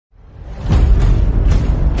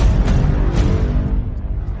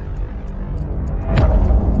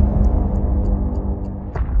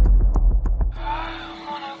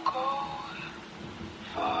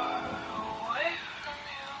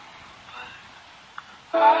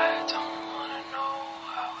I don't wanna know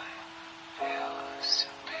how it feels to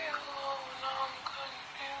be alone. I'm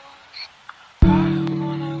confused. I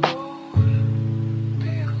wanna go and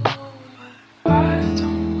be alone, but I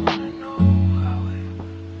don't wanna know how it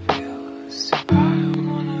feels. I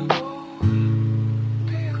wanna go and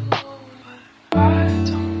be alone, but I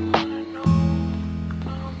don't wanna know.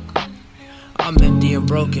 I'm confused. I'm empty and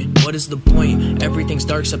broken, what is the point? Everything's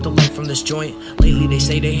dark except the light from this joint. Lately they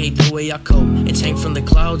say they hate the way I cope. It's hang from the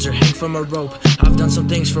clouds or hang from a rope. I've done some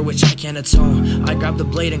things for which I can't atone. I grab the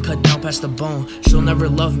blade and cut down past the bone. She'll never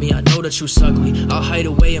love me, I know the truth's ugly. I'll hide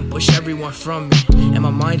away and push everyone from me. In my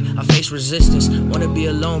mind, I face resistance. Wanna be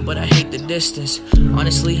alone, but I hate the distance.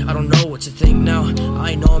 Honestly, I don't know what to think now.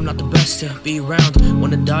 I know I'm not the best to be around.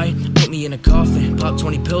 Wanna die? Put me in a coffin. Pop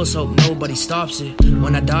 20 pills, hope nobody stops it.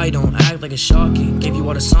 When I die, don't act like it's shocking. Gave you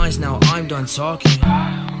all the signs, now I'm done talking.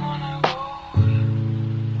 I wanna go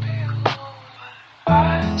and be alone, but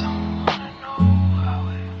I don't wanna know how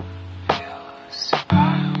it feels. I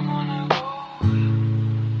wanna go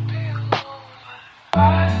and be alone, but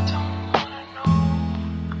I don't wanna know.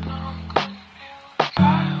 I'm confused. I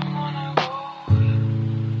wanna go and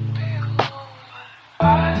be alone, but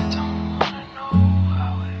I don't wanna know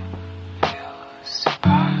how it feels.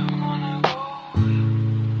 I wanna go and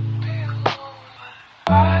be alone,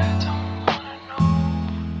 but I don't wanna know.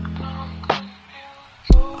 I'm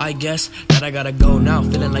confused. I guess that I gotta go now,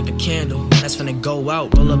 feeling like a candle. When that's finna go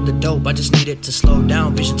out, roll up the dope, I just need it to slow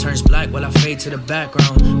down. Vision turns black while I fade to the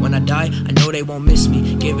background. When I die, I know they won't miss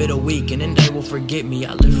me. Give it a week and then they will forget me.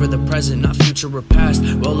 I live for the present, not future or past.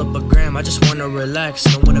 Roll up a gram, I just wanna relax.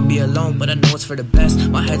 Don't wanna be alone, but I know it's for the best.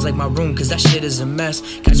 My head's like my room, cause that shit is a mess.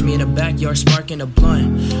 Catch me in the backyard, sparking a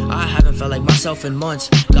blunt. I haven't felt like myself in months.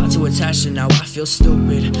 Got too attached and now I feel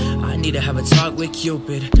stupid. I need to have a talk with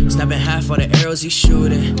Cupid. Snapping half all the arrows he's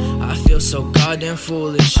shooting. I feel so goddamn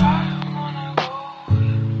foolish. I wanna go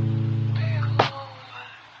and be alone,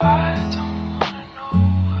 but I don't wanna know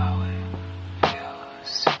how it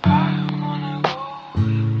feels. I wanna go and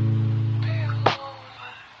be alone,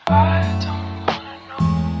 but I don't wanna know.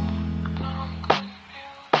 I'm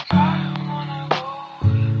confused. I wanna go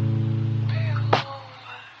and be alone,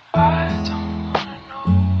 but I don't wanna know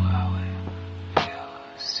how it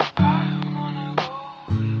feels. I wanna go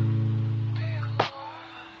and be alone,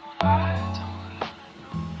 but I don't wanna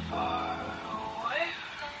know. Far away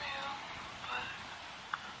from you,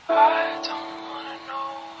 but I don't wanna know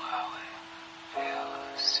how it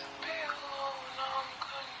feels to be alone. I'm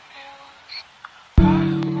confused. I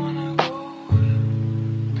wanna go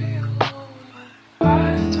and be alone, but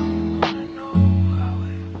I don't wanna know how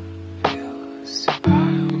it feels. I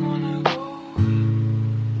wanna go and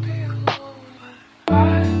be alone, but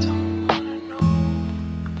I don't wanna know.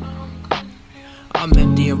 I'm confused. I'm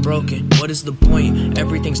empty and broken, what is the point?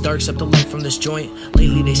 Everything's dark except the light from this joint.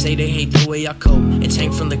 Lately they say they hate the way I cope. It's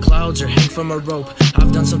hang from the clouds or hang from a rope.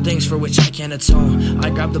 I've done some things for which I can't atone. I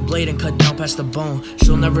grab the blade and cut down past the bone.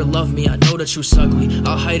 She'll never love me, I know the truth's ugly.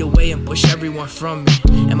 I'll hide away and push everyone from me.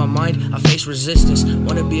 In my mind, I face resistance.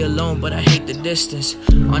 Wanna be alone, but I hate the distance.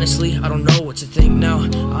 Honestly, I don't know what to think now.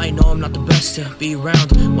 I know I'm not the best to be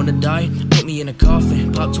around. Wanna die? Put me in a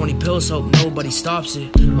coffin. Pop 20 pills, hope nobody stops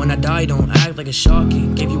it. When I die, don't act like it's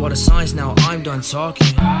shocking. Gave you all the signs, now I'm done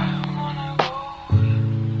talking. I wanna go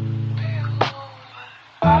and be alone,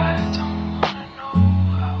 but I don't wanna know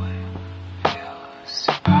how it feels.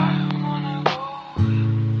 I wanna go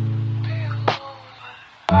and be alone,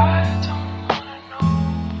 but I don't wanna know.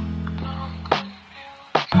 I'm confused.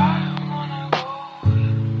 I wanna go and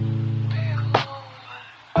be alone,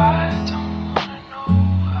 but I don't wanna know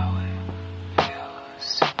how it feels.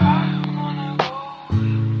 I wanna go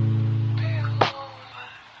and be alone,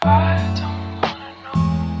 but I don't wanna know.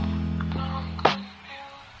 I'm confused.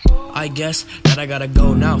 I guess that I gotta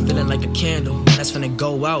go now, feeling like a candle. When that's finna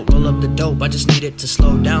go out, roll up the dope, I just need it to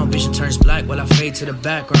slow down. Vision turns black while I fade to the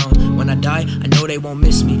background. When I die, I know they won't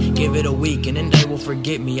miss me. Give it a week and then they will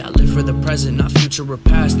forget me. I live for the present, not future or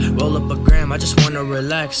past. Roll up a gram, I just wanna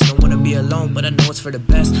relax. Don't wanna be alone, but I know it's for the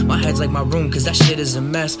best. My head's like my room, cause that shit is a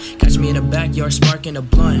mess. Catch me in the backyard, sparking a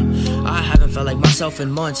blunt. I haven't felt like myself in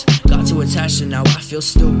months. Got too attached and now I feel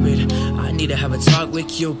stupid. I need to have a talk with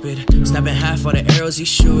Cupid. Snapping half all the arrows he's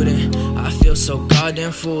shooting. I feel so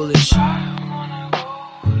goddamn foolish. I wanna go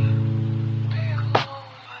and be alone,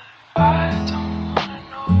 but I don't wanna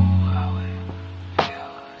know how it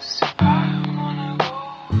feels. I wanna go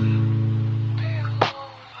and be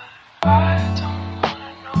alone, but I don't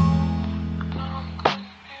wanna know. I'm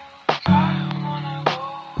confused. I wanna go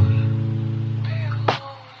and be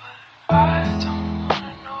alone, but I don't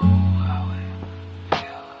wanna know how it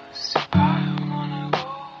feels. I wanna go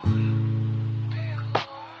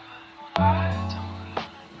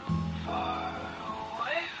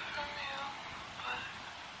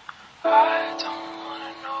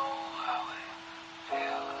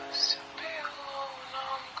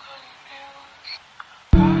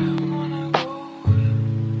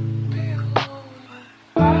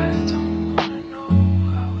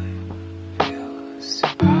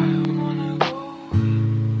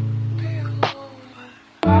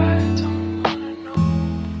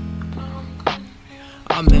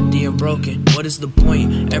broken. What is the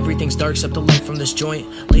point? Everything's dark except the light from this joint.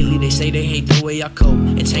 Lately they say they hate the way I cope.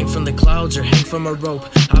 It's hang from the clouds or hang from a rope.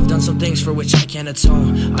 I've done some things for which I can't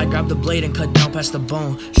atone. I grab the blade and cut down past the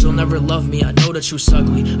bone. She'll never love me, I know the truth's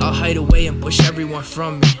ugly. I'll hide away and push everyone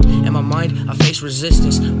from me. In my mind, I face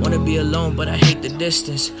resistance. Wanna be alone, but I hate the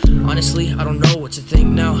distance. Honestly, I don't know what to think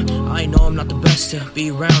now. I know I'm not the best to be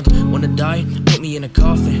around. Wanna die? Put me in a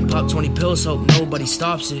coffin. Pop 20 pills, hope nobody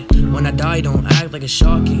stops it. When I die, don't act like it's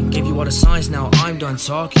shocking. Gave you all the signs, now I'm done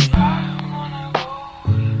talking.